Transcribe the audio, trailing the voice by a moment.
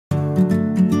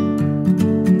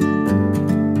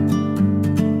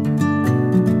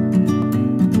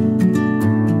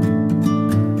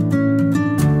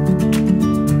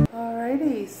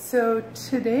So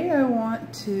today I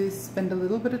want to spend a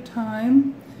little bit of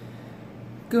time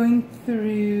going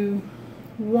through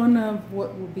one of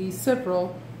what will be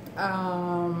several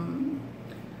haul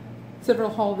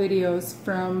videos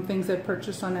from things I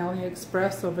purchased on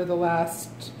AliExpress over the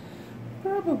last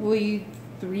probably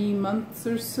 3 months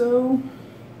or so.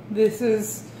 This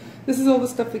is all the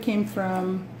stuff that came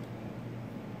from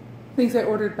things I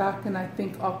ordered back in, I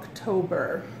think,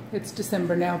 October. It's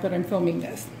December now that I'm filming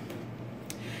this.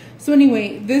 So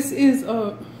anyway, this is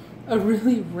a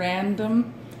really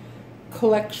random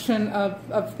collection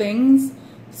of things.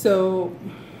 So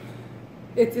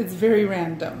it's very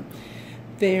random.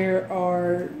 There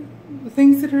are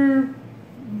things that are,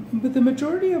 but the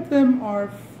majority of them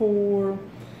are for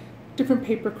different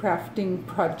paper crafting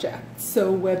projects.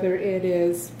 So whether it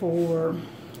is for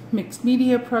mixed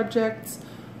media projects,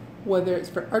 whether it's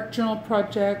for art journal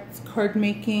projects, card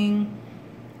making,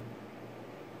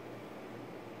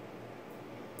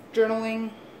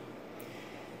 journaling,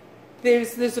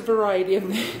 there's a variety of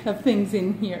things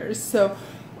in here. So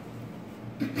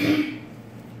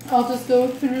I'll just go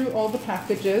through all the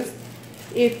packages.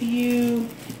 If you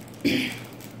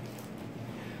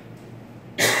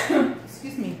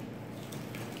excuse me,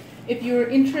 if you're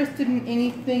interested in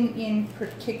anything in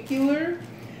particular,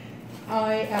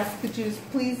 I ask that you just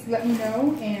please let me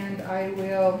know, and I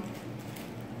will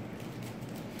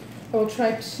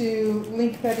try to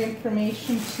link that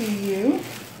information to you.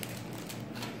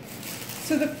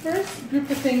 So the first group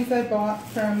of things I bought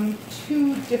from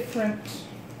two different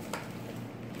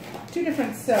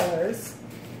sellers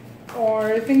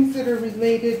are things that are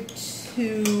related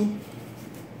to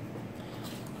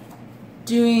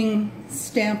doing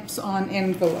stamps on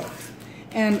envelopes,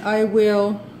 and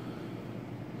or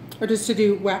just to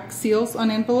do wax seals on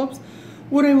envelopes.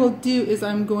 What I will do is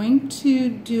I'm going to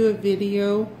do a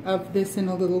video of this in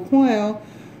a little while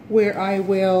where I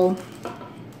will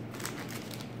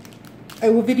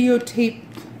videotape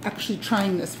actually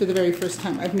trying this for the very first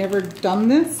time. I've never done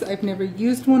this. I've never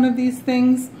used one of these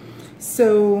things.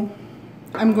 So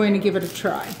I'm going to give it a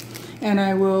try. And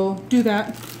I will do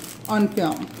that on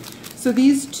film. So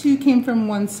these two came from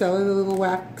one seller, the little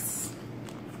wax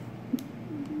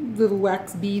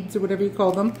beads or whatever you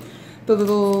call them. The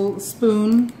little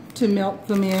spoon to melt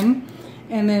them in,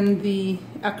 and then the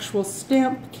actual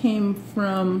stamp came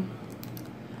from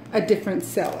a different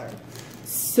seller.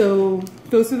 So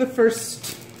those are the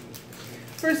first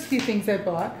few things I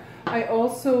bought. I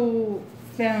also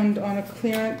found on a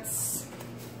clearance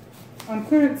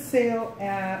sale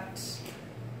at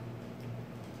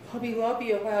Hobby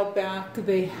Lobby a while back,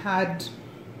 they had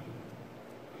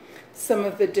some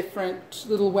of the different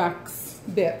little wax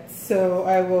bits, so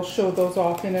I will show those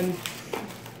off and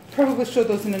probably show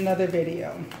those in another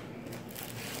video.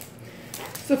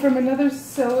 So from another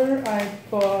seller I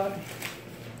bought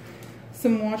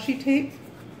some washi tape,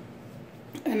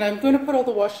 and I'm going to put all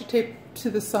the washi tape to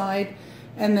the side,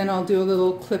 and then I'll do a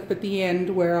little clip at the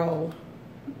end where I'll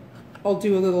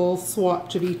do a little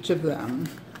swatch of each of them.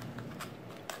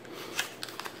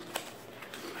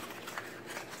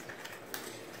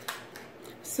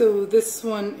 So this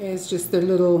one is just their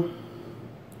little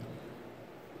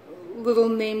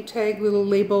name tag, little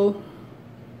label,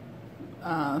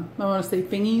 I want to say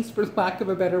thingies for lack of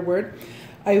a better word.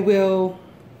 I will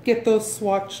get those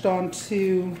swatched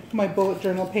onto my bullet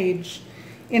journal page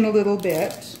in a little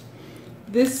bit.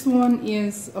 This one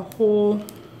is a whole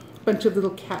bunch of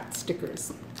little cat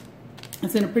stickers.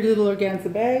 It's in a pretty little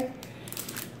organza bag,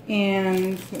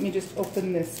 and let me just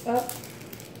open this up.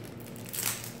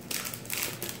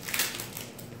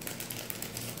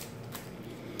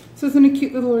 So it's in a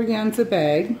cute little organza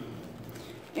bag,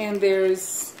 and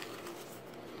there's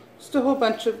just a whole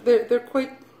bunch of, they're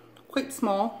quite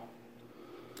small,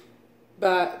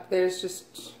 but there's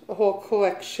just a whole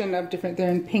collection of different, they're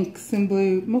in pinks and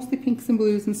blue, mostly pinks and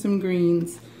blues and some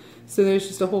greens. So there's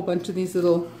just a whole bunch of these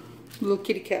little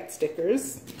kitty cat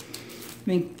stickers. I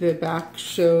think the back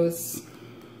shows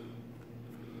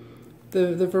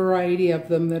the variety of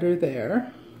them that are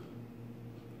there.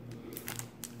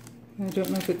 I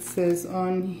don't know if it says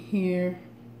on here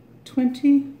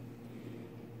 20.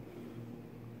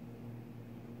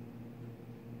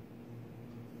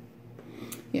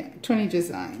 Yeah, 20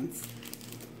 designs.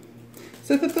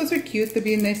 So I thought those are cute. They'd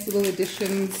be nice little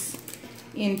additions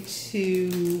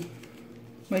into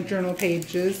my journal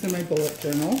pages and my bullet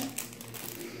journal.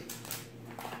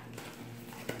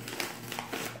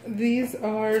 These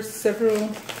are several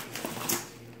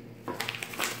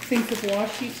things of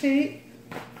washi tape.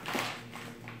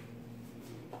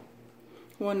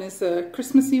 One is a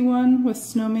Christmassy one with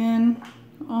snowman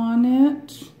on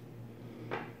it.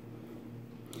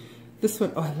 This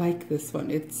one, oh, I like this one.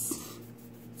 It's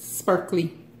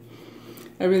sparkly.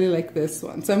 I really like this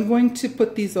one. So I'm going to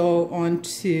put these all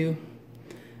onto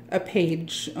a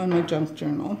page on my junk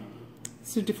journal.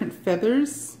 So different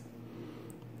feathers.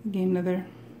 Again,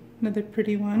 another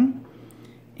pretty one.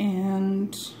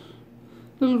 And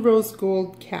little rose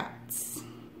gold cats.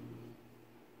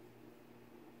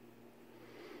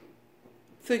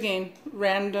 So again,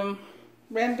 random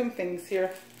things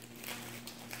here.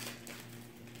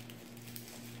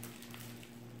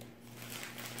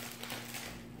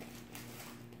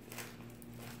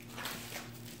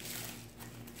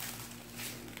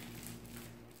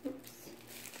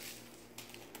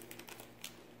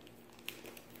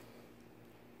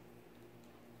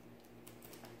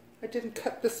 I didn't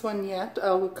cut this one yet.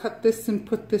 I will cut this and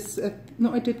put this at,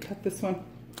 no, I did cut this one.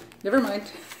 Never mind.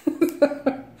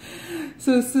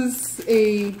 So this is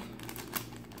a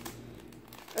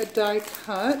die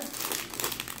cut.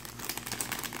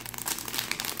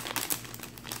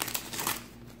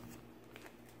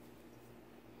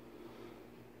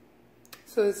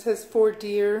 So this has 4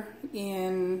 deer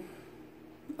in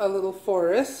a little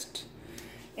forest,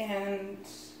 and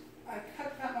I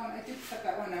cut that one. I did cut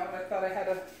that one out. I thought I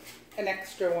had an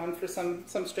extra one for some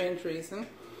strange reason.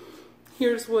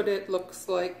 Here's what it looks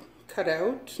like cut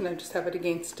out, and I just have it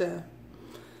against a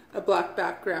black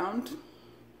background.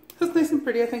 So it's nice and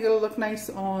pretty. I think it'll look nice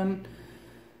on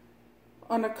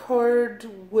a card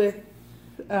with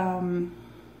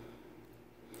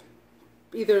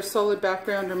either a solid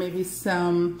background or maybe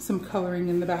some coloring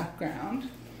in the background.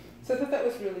 So I thought that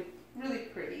was really, really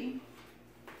pretty.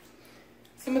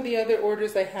 Some of the other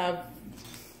orders I have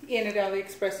in at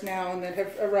AliExpress now and that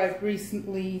have arrived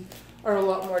recently are a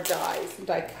lot more dies and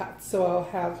die cuts. So I'll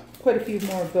have quite a few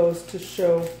more of those to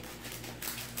show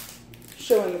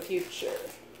in the future.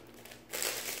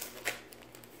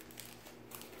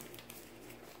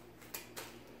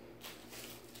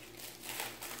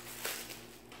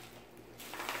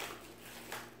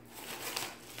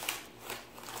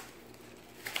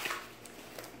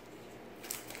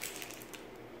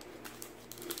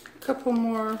 Couple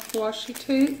more washi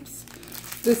tapes.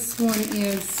 This one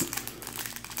is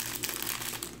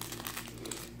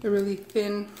a really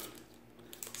thin,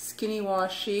 skinny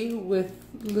washi with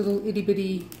little itty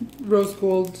bitty rose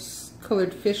gold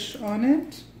colored fish on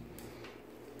it.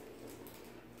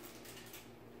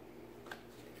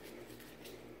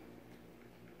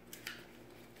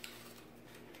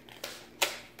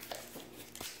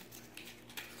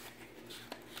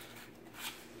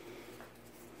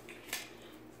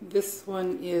 This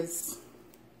one is,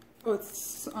 oh,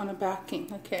 it's on a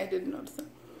backing. Okay, I didn't notice that.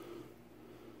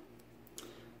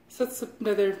 So that's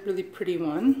another really pretty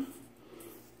one.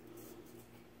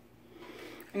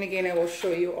 And again, I will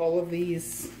show you all of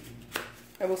these.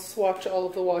 I will swatch all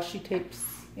of the washi tapes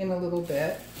in a little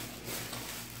bit.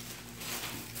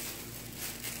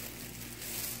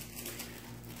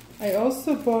 I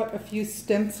also bought a few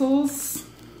stencils.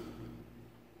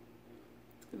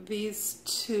 These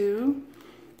two.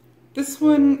 This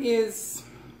one is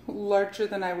larger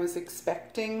than I was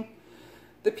expecting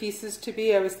the pieces to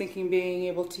be. I was thinking being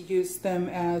able to use them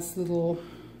as little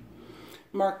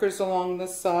markers along the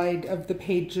side of the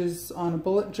pages on a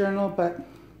bullet journal, but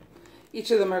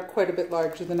each of them are quite a bit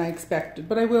larger than I expected.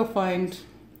 But I will find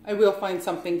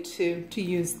something to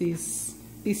use these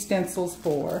stencils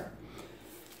for.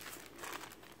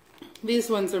 These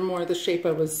ones are more the shape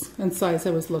and size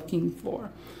I was looking for.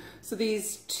 So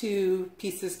these two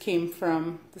pieces came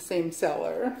from the same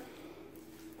seller.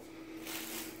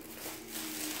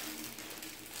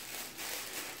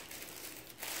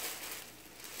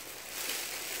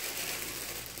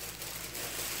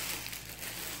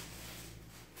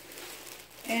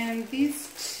 And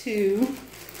these two,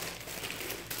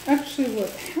 actually what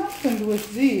happened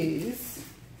with these,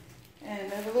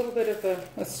 and I have a little bit of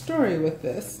a story with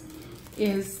this,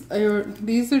 is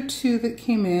these are two that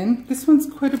came in. This one's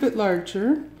quite a bit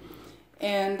larger,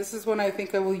 and this is one I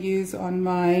think I will use on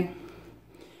my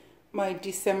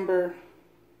December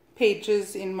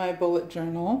pages in my bullet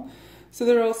journal. So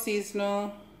they're all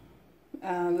seasonal,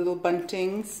 little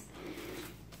buntings.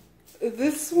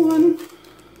 This one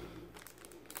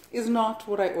is not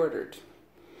what I ordered.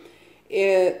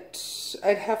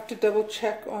 I'd have to double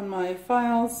check on my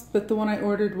files, but the one I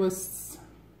ordered was,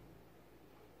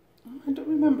 I don't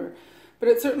remember, but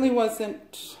it certainly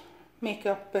wasn't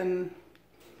makeup and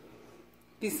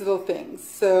these little things.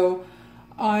 So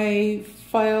I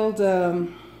filed, I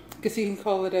guess you can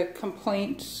call it a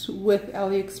complaint with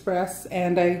AliExpress,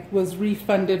 and I was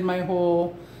refunded my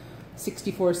whole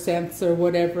 64 cents or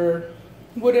whatever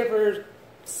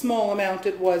small amount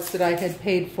it was that I had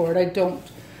paid for it. I don't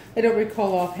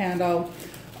recall offhand. I'll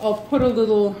put a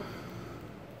little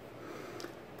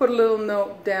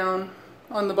note down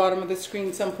on the bottom of the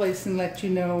screen someplace and let you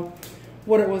know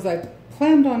what it was I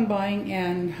planned on buying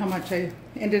and how much I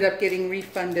ended up getting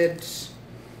refunded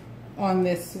on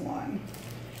this one.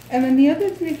 And then the other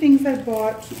three things I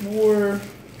bought were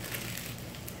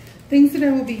things that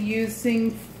I will be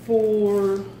using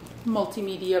for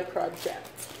multimedia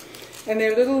projects. And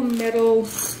they're little metal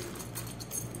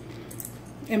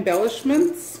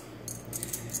embellishments.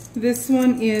 This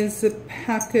one is a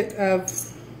packet of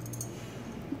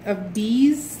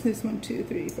bees. There's 1, 2,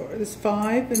 3, 4. There's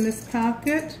 5 in this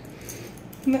packet.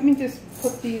 Let me just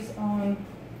put these on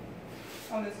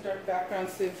this dark background,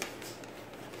 so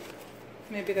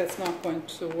maybe that's not going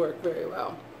to work very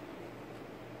well.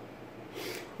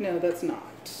 No, that's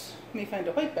not. Let me find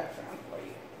a white background for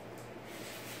you.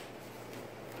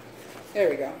 There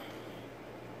we go.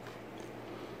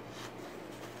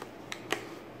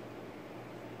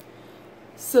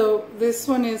 So this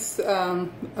one is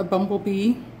a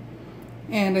bumblebee,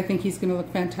 and I think he's going to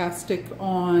look fantastic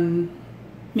on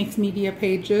mixed media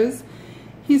pages.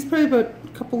 He's probably about a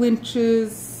couple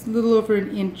inches, a little over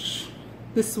an inch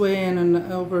this way and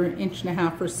over 1.5 inches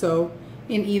or so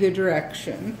in either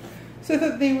direction. So I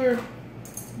thought they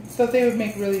would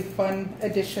make really fun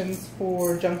additions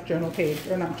for junk journal page,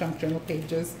 or not junk journal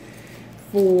pages.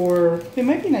 They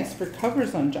might be nice for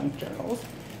covers on junk journals,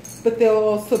 but they'll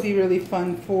also be really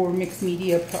fun for mixed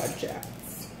media projects.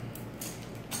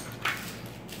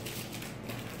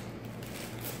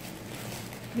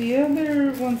 The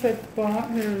other ones I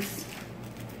bought, there's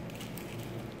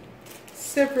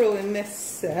several in this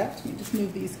set. Let me just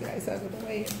move these guys out of the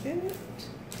way a bit.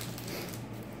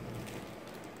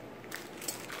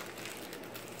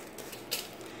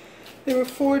 There were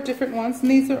 4 different ones, and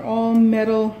these are all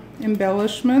metal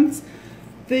embellishments.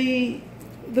 The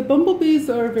bumblebees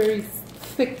are very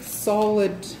thick,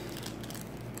 solid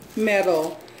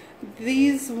metal.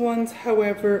 These ones,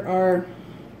 however, are,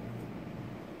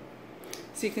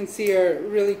 so you can see, are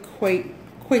really quite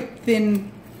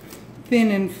thin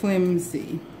and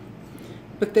flimsy.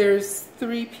 But there's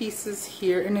 3 pieces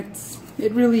here, and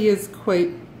it really is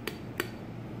quite.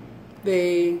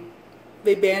 They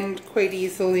bend quite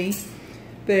easily.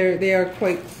 They are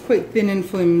quite thin and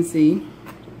flimsy.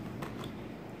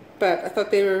 But I thought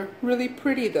they were really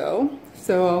pretty though,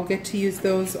 so I'll get to use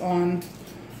those on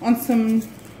some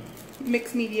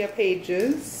mixed media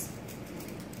pages.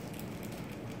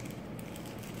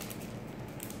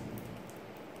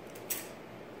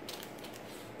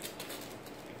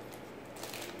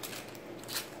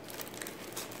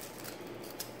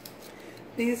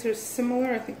 These are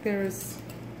similar. I think there's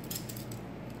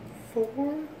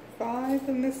 4, 5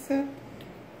 in this set.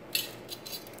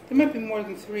 There might be more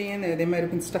than 3 in there. They might have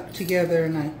been stuck together,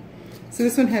 so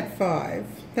this one had 5.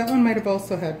 That one might have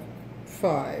also had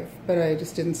 5, but I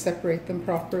just didn't separate them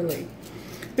properly.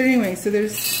 But anyway, so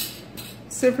there's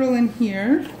several in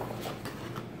here.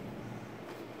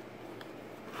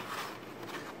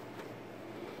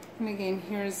 And again,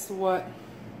 here's what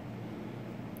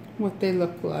they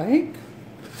look like.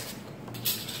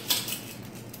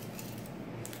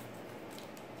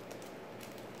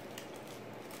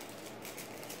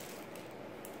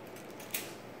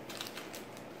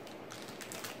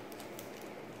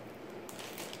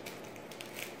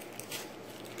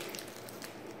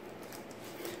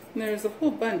 And there's a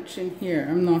whole bunch in here.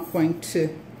 I'm not going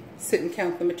to sit and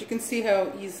count them, but you can see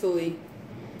how easily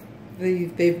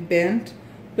they've bent.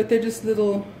 But they're just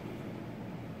little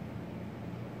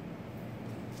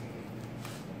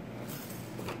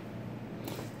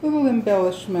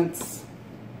embellishments.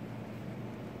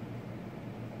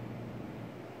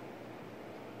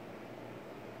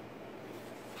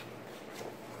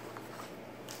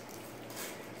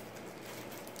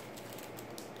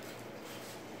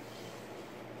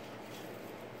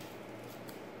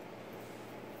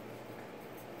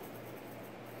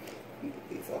 Get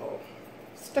these all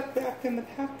stuck back in the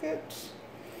packet,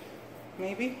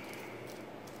 maybe.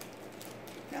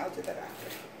 I'll do that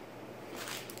after.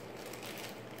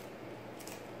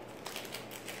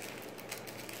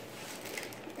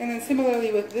 And then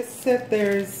similarly with this set,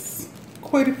 there's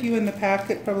quite a few in the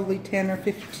packet, probably 10 or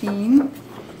 15.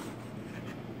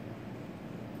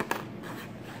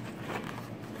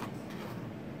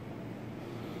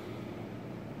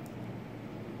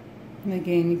 And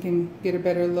again, you can get a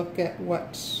better look at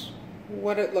what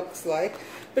it looks like.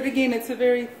 But again, it's a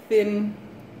very thin,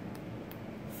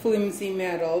 flimsy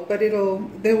metal, but they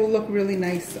will look really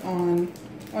nice on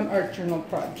art journal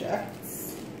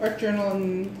projects, art journal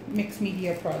and mixed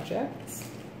media projects.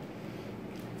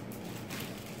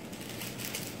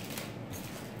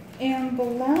 And the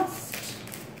last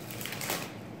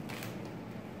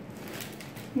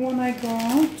one I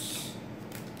got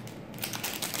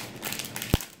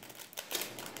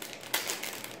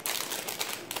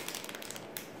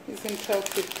is in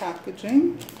pelted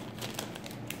packaging.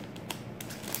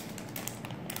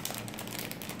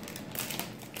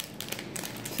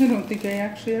 I don't think I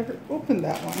actually ever opened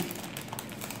that one.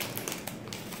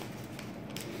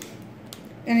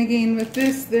 And again, with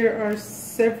this, there are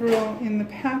several in the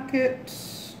packet,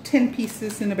 10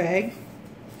 pieces in a bag.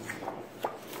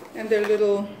 And they're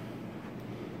little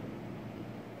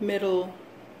metal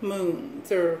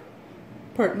moons, or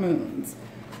part moons.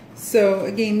 So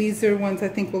again, these are ones I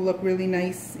think will look really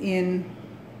nice in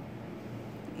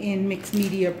mixed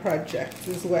media projects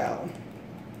as well.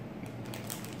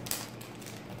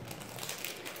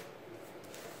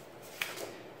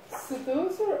 So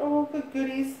those are all the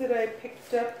goodies that I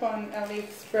picked up on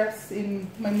AliExpress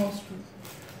in my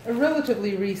a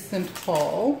relatively recent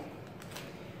haul.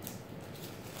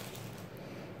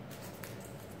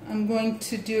 I'm going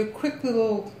to do a quick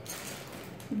little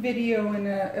video in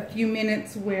a few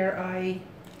minutes where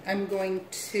I'm going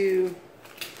to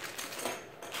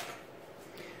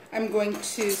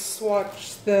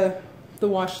swatch the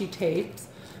washi tapes,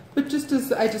 but just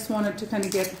as I just wanted to kind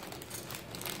of get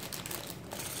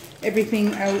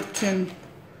everything out and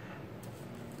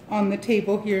on the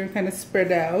table here and kind of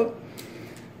spread out.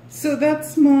 So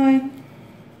that's my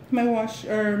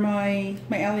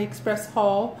AliExpress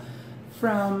haul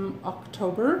from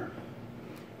October.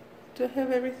 Do I have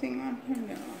everything on here?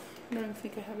 No, I don't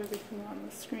think I have everything on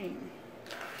the screen.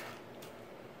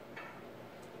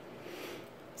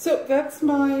 So that's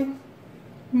my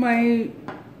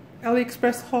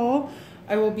AliExpress haul.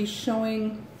 I will be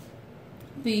showing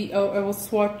I will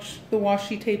swatch the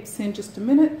washi tapes in just a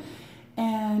minute,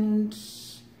 and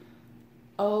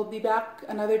I'll be back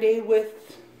another day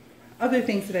with other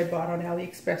things that I bought on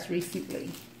AliExpress recently.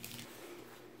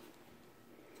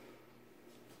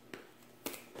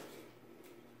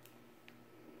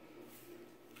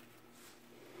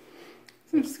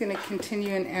 So I'm just going to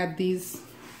continue and add these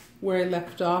where I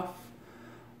left off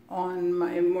on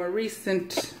my more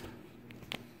recent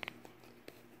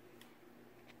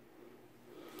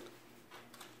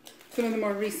some of the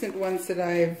more recent ones that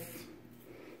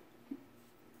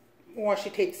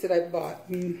washi tapes that I've bought.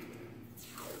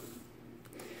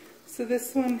 So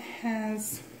this one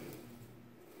has,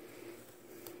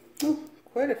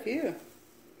 quite a few.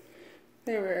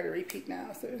 There, we're at a repeat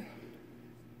now, so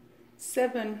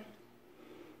 7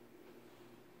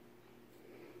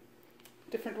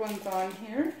 different ones on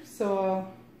here. So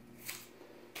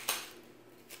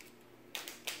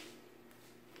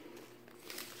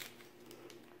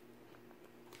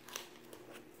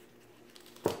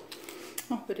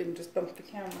I hope I didn't just bump the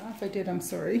camera. If I did, I'm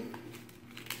sorry.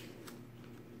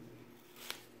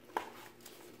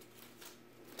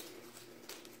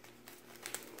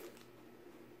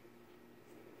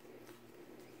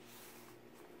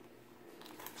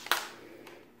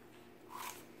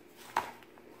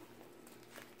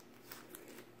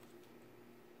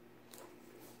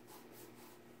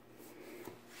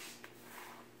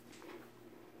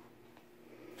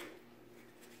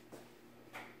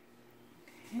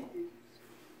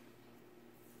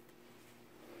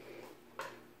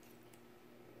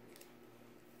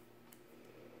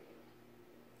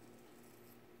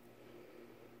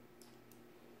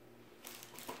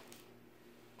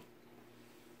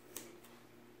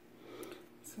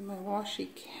 So my washi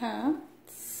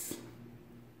cats.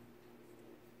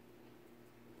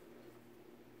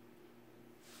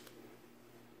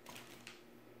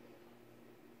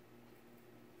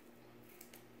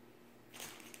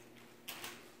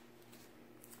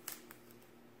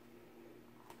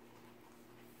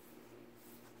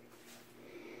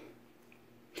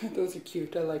 Those are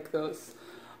cute. I like those.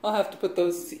 I'll have to put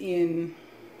those in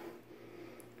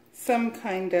some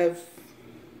kind of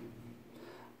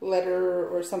letter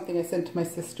or something I sent to my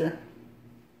sister.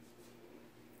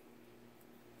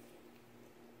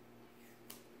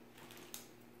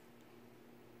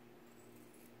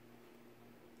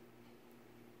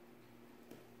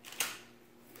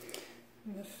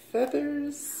 And the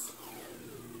feathers.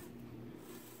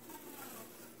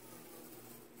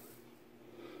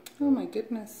 Oh my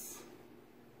goodness.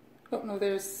 Oh no,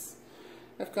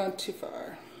 I've gone too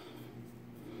far.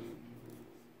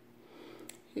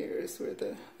 Here's where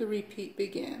the repeat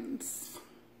begins.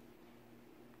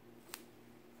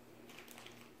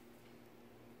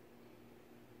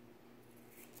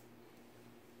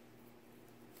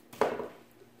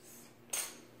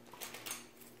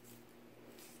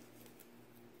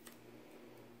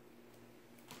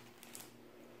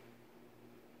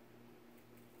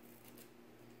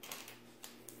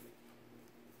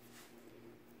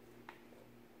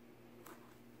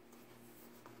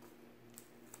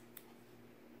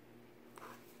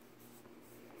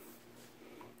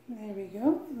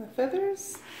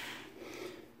 feathers.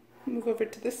 Move over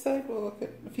to this side, we'll look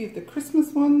at a few of the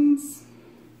Christmas ones.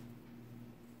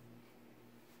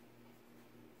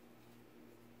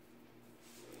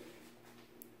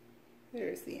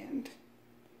 There's the end.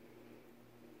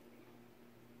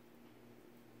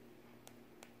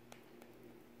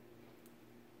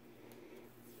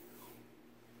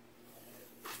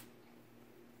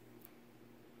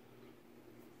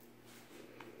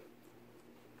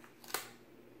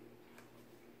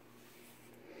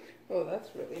 Oh, that's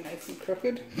really nice and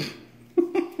crooked.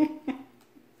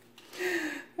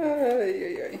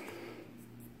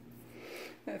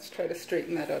 Let's try to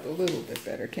straighten that out a little bit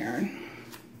better, Karen.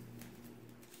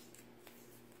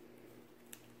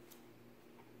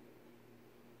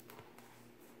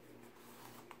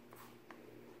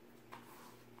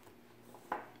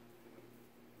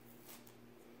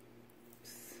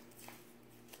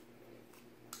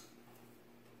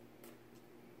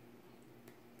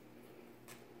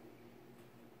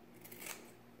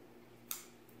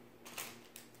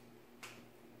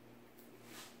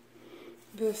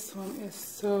 This one is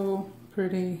so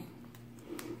pretty.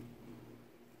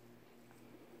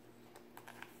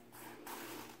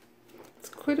 It's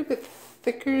quite a bit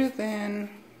thicker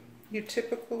than your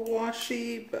typical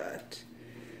washi, but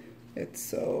it's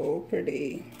so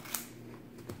pretty.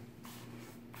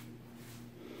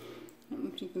 I don't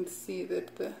know if you can see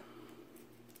that the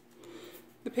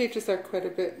pages are quite a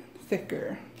bit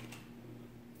thicker.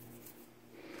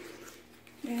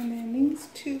 And then these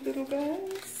two little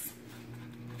guys.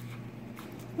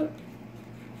 Oh,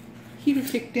 heater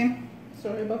kicked in.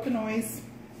 Sorry about the noise.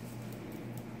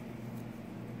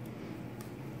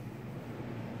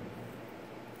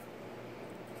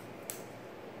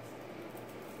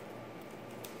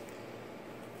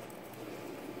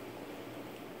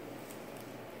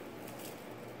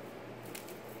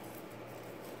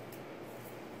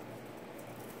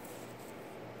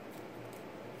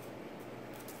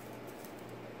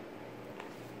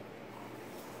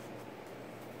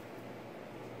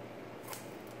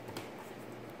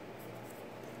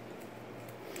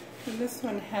 And this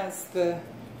one has the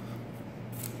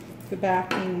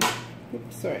backing,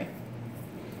 oops, sorry,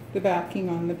 the backing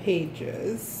on the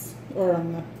pages, or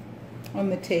on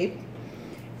the tape.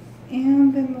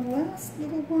 And then the last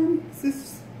little one is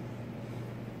this.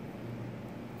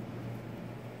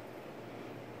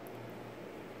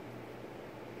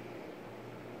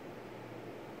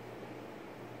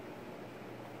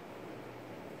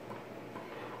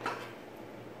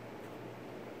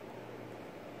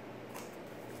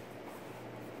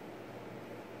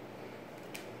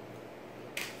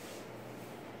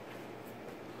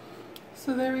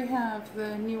 So there we have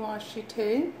the new washi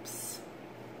tapes.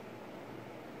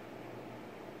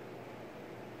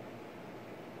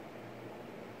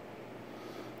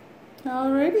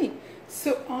 Alrighty,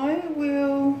 so I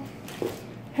will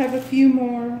have a few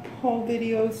more haul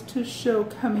videos to show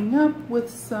coming up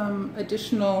with some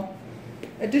additional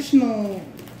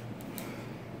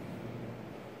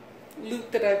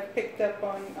loot that I've picked up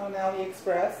on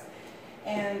AliExpress,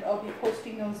 and I'll be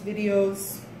posting those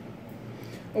videos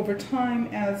over time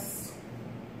as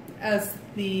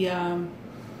the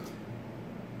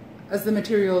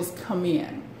materials come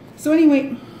in. So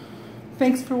anyway,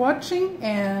 thanks for watching,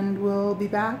 and we'll be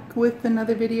back with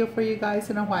another video for you guys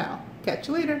in a while. Catch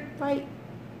you later. Bye.